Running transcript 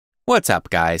What's up,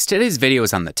 guys? Today's video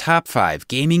is on the top 5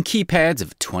 gaming keypads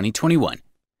of 2021.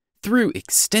 Through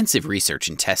extensive research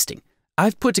and testing,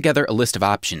 I've put together a list of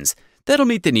options that'll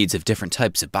meet the needs of different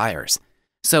types of buyers.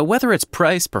 So whether it's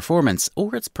price, performance,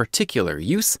 or its particular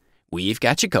use, we've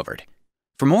got you covered.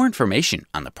 For more information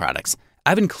on the products,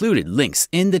 I've included links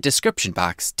in the description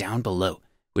box down below,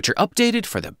 which are updated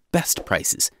for the best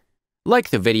prices. Like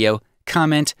the video,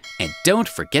 comment, and don't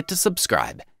forget to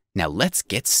subscribe. Now let's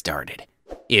get started.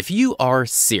 If you are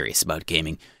serious about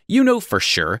gaming, you know for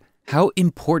sure how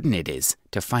important it is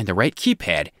to find the right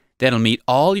keypad that'll meet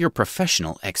all your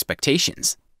professional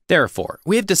expectations. Therefore,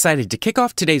 we have decided to kick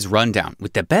off today's rundown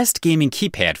with the best gaming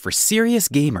keypad for serious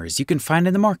gamers you can find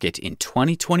in the market in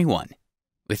 2021.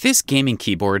 With this gaming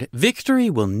keyboard, victory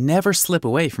will never slip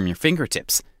away from your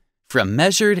fingertips. From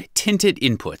measured, tinted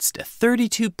inputs to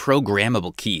 32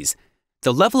 programmable keys,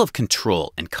 the level of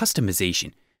control and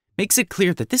customization makes it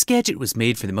clear that this gadget was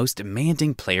made for the most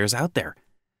demanding players out there.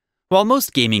 While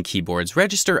most gaming keyboards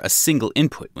register a single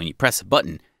input when you press a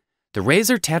button, the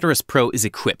Razer Tartarus Pro is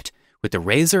equipped with the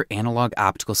Razer analog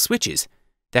optical switches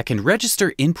that can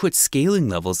register input scaling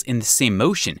levels in the same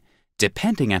motion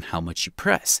depending on how much you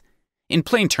press. In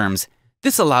plain terms,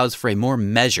 this allows for a more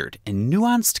measured and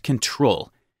nuanced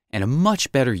control and a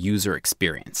much better user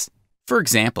experience. For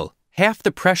example, half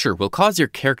the pressure will cause your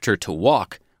character to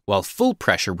walk, while full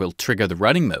pressure will trigger the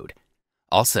running mode.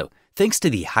 Also, thanks to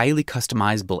the highly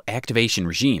customizable activation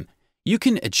regime, you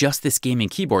can adjust this gaming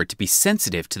keyboard to be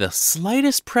sensitive to the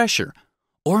slightest pressure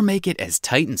or make it as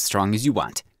tight and strong as you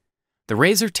want. The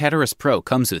Razer Tartarus Pro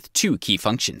comes with 2 key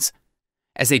functions.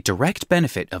 As a direct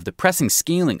benefit of the pressing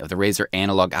scaling of the Razer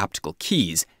analog optical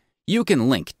keys, you can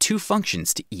link 2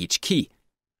 functions to each key.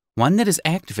 One that is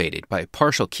activated by a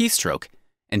partial keystroke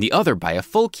and the other by a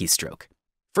full keystroke.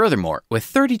 Furthermore, with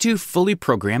 32 fully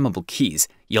programmable keys,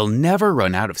 you'll never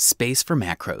run out of space for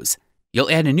macros. You'll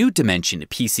add a new dimension to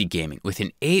PC gaming with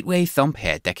an 8-way thumb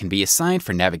pad that can be assigned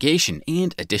for navigation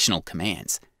and additional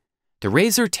commands. The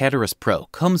Razer Tartarus Pro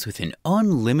comes with an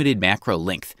unlimited macro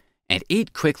length and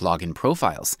 8 quick login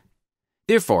profiles.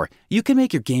 Therefore, you can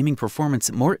make your gaming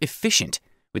performance more efficient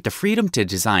with the freedom to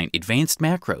design advanced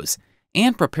macros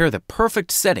and prepare the perfect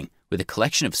setting with a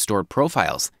collection of stored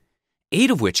profiles, 8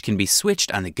 of which can be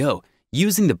switched on the go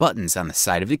using the buttons on the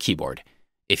side of the keyboard.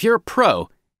 If you're a pro,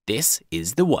 this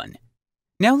is the one.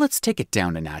 Now let's take it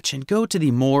down a notch and go to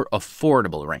the more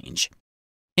affordable range.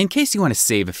 In case you want to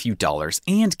save a few dollars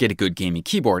and get a good gaming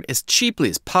keyboard as cheaply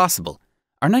as possible,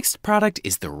 our next product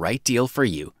is the right deal for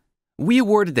you. We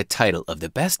awarded the title of the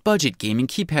best budget gaming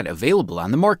keypad available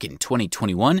on the market in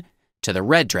 2021 to the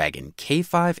Redragon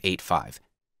K585.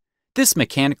 This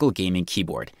mechanical gaming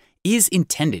keyboard is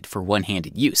intended for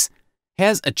one-handed use,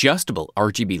 has adjustable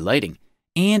RGB lighting,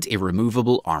 and a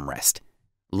removable armrest.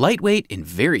 Lightweight and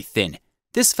very thin,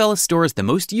 this fella stores the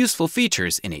most useful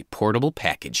features in a portable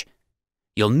package.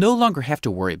 You'll no longer have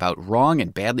to worry about wrong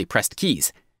and badly pressed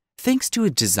keys, thanks to a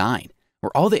design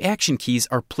where all the action keys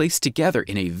are placed together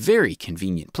in a very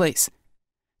convenient place.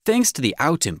 Thanks to the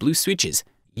out and blue switches,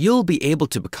 you'll be able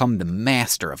to become the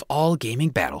master of all gaming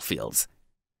battlefields.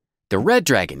 The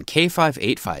Redragon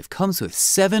K585 comes with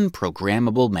 7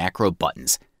 programmable macro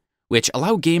buttons, which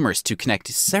allow gamers to connect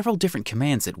several different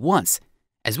commands at once,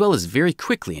 as well as very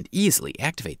quickly and easily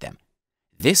activate them.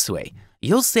 This way,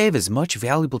 you'll save as much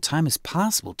valuable time as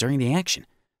possible during the action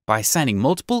by assigning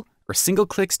multiple or single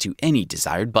clicks to any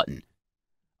desired button.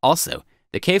 Also,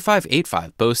 the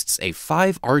K585 boasts a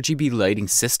 5 RGB lighting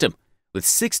system with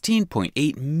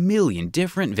 16.8 million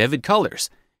different vivid colors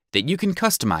that you can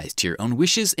customize to your own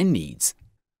wishes and needs.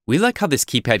 We like how this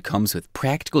keypad comes with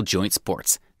practical joint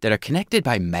supports that are connected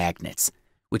by magnets,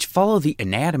 which follow the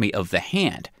anatomy of the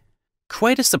hand.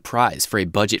 Quite a surprise for a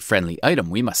budget-friendly item,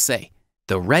 we must say.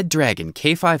 The Redragon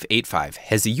K585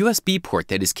 has a USB port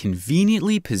that is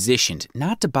conveniently positioned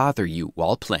not to bother you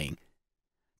while playing.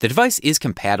 The device is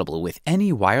compatible with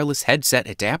any wireless headset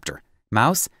adapter,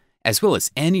 mouse, as well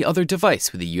as any other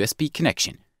device with a USB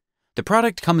connection. The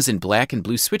product comes in black and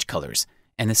blue switch colors,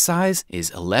 and the size is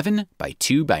 11 by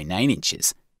 2 by 9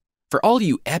 inches. For all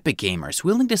you epic gamers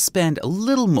willing to spend a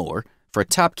little more for a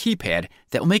top keypad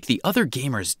that will make the other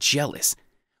gamers jealous,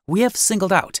 we have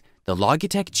singled out the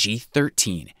Logitech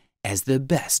G13 as the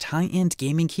best high-end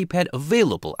gaming keypad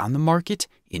available on the market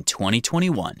in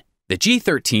 2021. The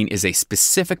G13 is a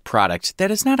specific product that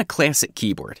is not a classic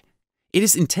keyboard. It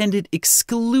is intended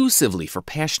exclusively for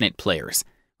passionate players,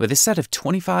 with a set of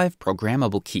 25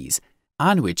 programmable keys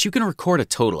on which you can record a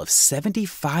total of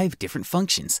 75 different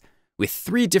functions, with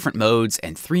 3 different modes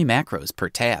and 3 macros per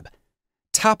tab.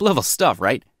 Top level stuff,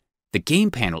 right? The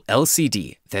game panel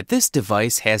LCD that this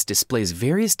device has displays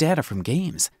various data from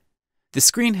games. The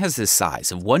screen has the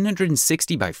size of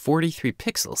 160 by 43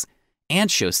 pixels and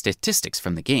shows statistics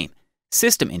from the game,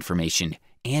 system information,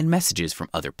 and messages from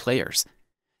other players.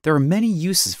 There are many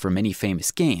uses for many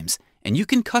famous games, and you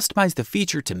can customize the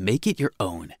feature to make it your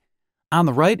own. On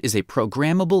the right is a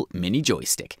programmable mini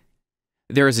joystick.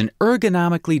 There is an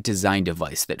ergonomically designed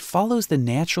device that follows the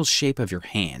natural shape of your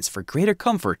hands for greater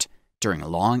comfort during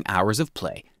long hours of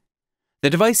play. The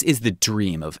device is the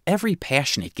dream of every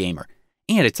passionate gamer,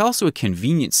 and it's also a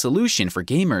convenient solution for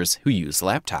gamers who use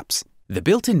laptops. The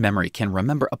built-in memory can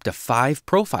remember up to 5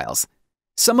 profiles.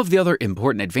 Some of the other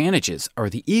important advantages are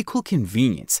the equal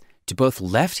convenience to both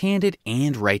left-handed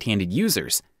and right-handed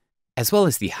users, as well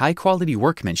as the high-quality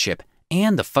workmanship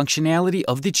and the functionality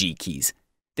of the G keys.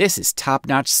 This is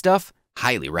top-notch stuff,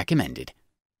 highly recommended.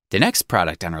 The next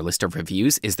product on our list of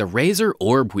reviews is the Razer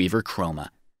Orbweaver Chroma,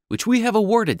 which we have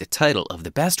awarded the title of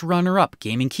the best runner-up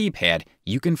gaming keypad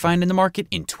you can find in the market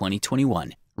in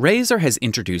 2021. Razer has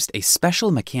introduced a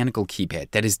special mechanical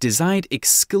keypad that is designed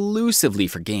exclusively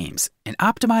for games and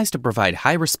optimized to provide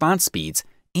high response speeds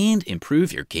and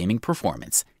improve your gaming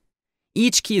performance.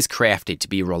 Each key is crafted to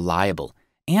be reliable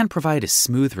and provide a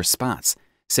smooth response,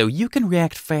 so you can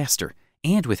react faster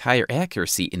and with higher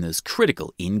accuracy in those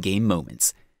critical in-game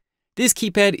moments. This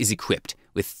keypad is equipped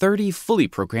with 30 fully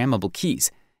programmable keys,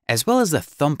 as well as a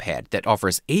thumb pad that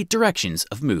offers 8 directions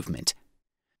of movement.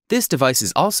 This device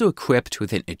is also equipped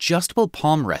with an adjustable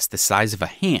palm rest the size of a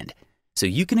hand, so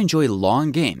you can enjoy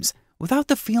long games without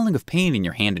the feeling of pain in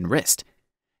your hand and wrist.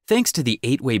 Thanks to the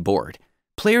 8-way board,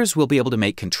 players will be able to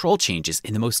make control changes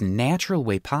in the most natural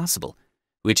way possible,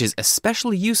 which is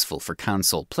especially useful for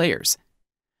console players.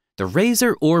 The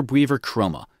Razer Orbweaver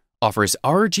Chroma offers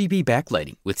RGB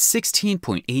backlighting with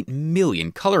 16.8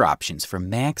 million color options for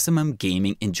maximum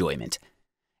gaming enjoyment,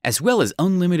 as well as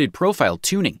unlimited profile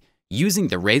tuning using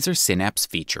the Razer Synapse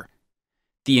feature.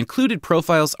 The included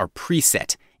profiles are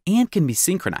preset and can be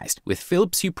synchronized with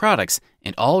Philips Hue products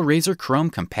and all Razer Chrome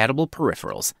compatible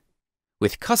peripherals.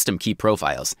 With custom key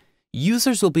profiles,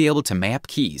 users will be able to map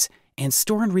keys and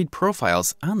store and read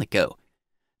profiles on the go.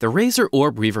 The Razer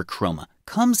Orbweaver Chroma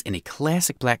comes in a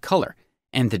classic black color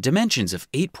and the dimensions of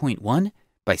 8.1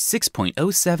 by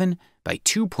 6.07 by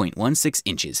 2.16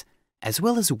 inches, as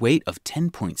well as a weight of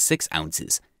 10.6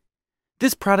 ounces.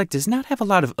 This product does not have a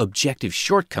lot of objective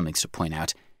shortcomings to point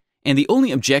out, and the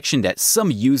only objection that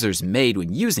some users made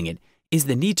when using it is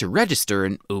the need to register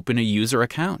and open a user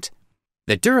account.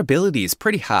 The durability is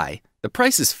pretty high, the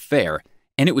price is fair,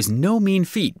 and it was no mean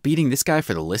feat beating this guy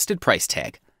for the listed price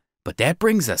tag. But that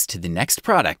brings us to the next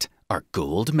product, our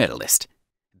gold medalist.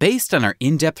 Based on our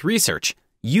in-depth research,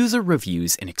 user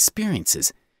reviews, and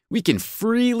experiences, we can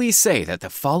freely say that the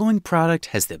following product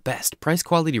has the best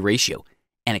price-quality ratio,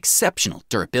 and exceptional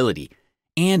durability,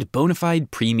 and bona fide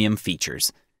premium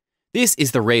features. This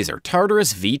is the Razer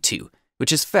Tartarus V2, which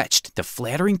has fetched the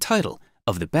flattering title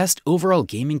of the best overall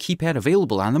gaming keypad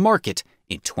available on the market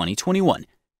in 2021.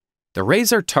 The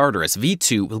Razer Tartarus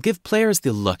V2 will give players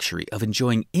the luxury of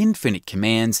enjoying infinite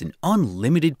commands and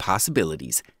unlimited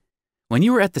possibilities. When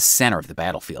you are at the center of the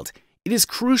battlefield, it is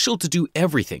crucial to do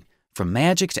everything from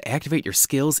magic to activate your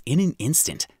skills in an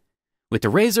instant. With the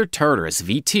Razer Tartarus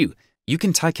V2, you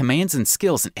can tie commands and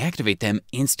skills and activate them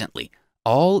instantly,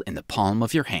 all in the palm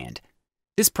of your hand.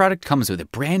 This product comes with a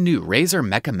brand new Razer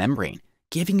Mecha membrane,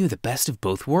 giving you the best of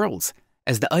both worlds,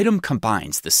 as the item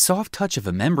combines the soft touch of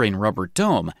a membrane rubber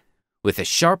dome with a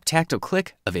sharp tactile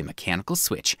click of a mechanical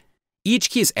switch. Each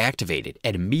key is activated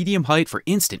at a medium height for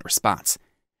instant response.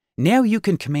 Now you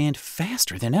can command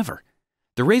faster than ever.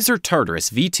 The Razer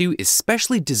Tartarus V2 is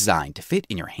specially designed to fit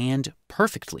in your hand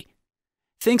perfectly.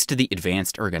 Thanks to the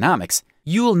advanced ergonomics,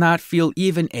 you will not feel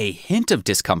even a hint of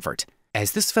discomfort,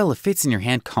 as this fella fits in your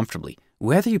hand comfortably,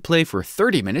 whether you play for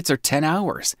 30 minutes or 10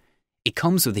 hours. It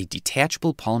comes with a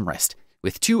detachable palm rest,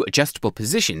 with 2 adjustable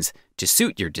positions to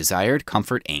suit your desired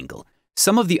comfort angle.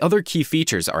 Some of the other key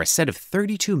features are a set of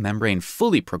 32 membrane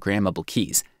fully programmable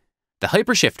keys, the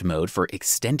Hypershift mode for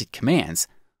extended commands,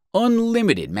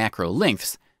 unlimited macro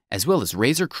lengths, as well as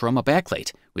Razer Chroma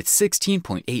backlight with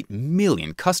 16.8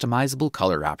 million customizable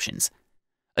color options.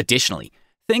 Additionally,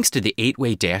 thanks to the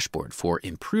 8-way dashboard for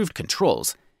improved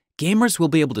controls, gamers will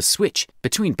be able to switch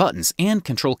between buttons and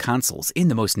control consoles in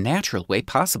the most natural way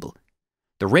possible.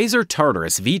 The Razer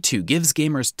Tartarus V2 gives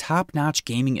gamers top-notch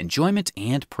gaming enjoyment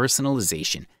and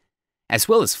personalization, as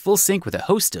well as full sync with a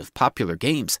host of popular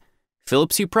games,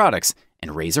 Philips Hue products,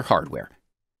 and Razer hardware.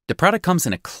 The product comes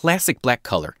in a classic black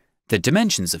color, the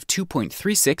dimensions of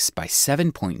 2.36 by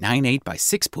 7.98 by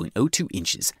 6.02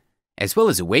 inches, as well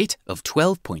as a weight of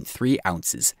 12.3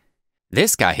 ounces.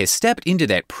 This guy has stepped into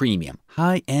that premium,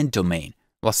 high-end domain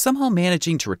while somehow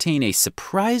managing to retain a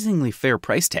surprisingly fair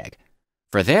price tag.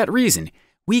 For that reason,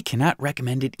 we cannot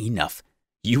recommend it enough.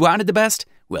 You wanted the best?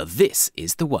 Well, this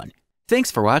is the one.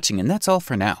 Thanks for watching, and that's all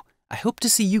for now. I hope to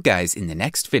see you guys in the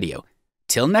next video.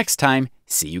 Till next time,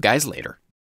 see you guys later.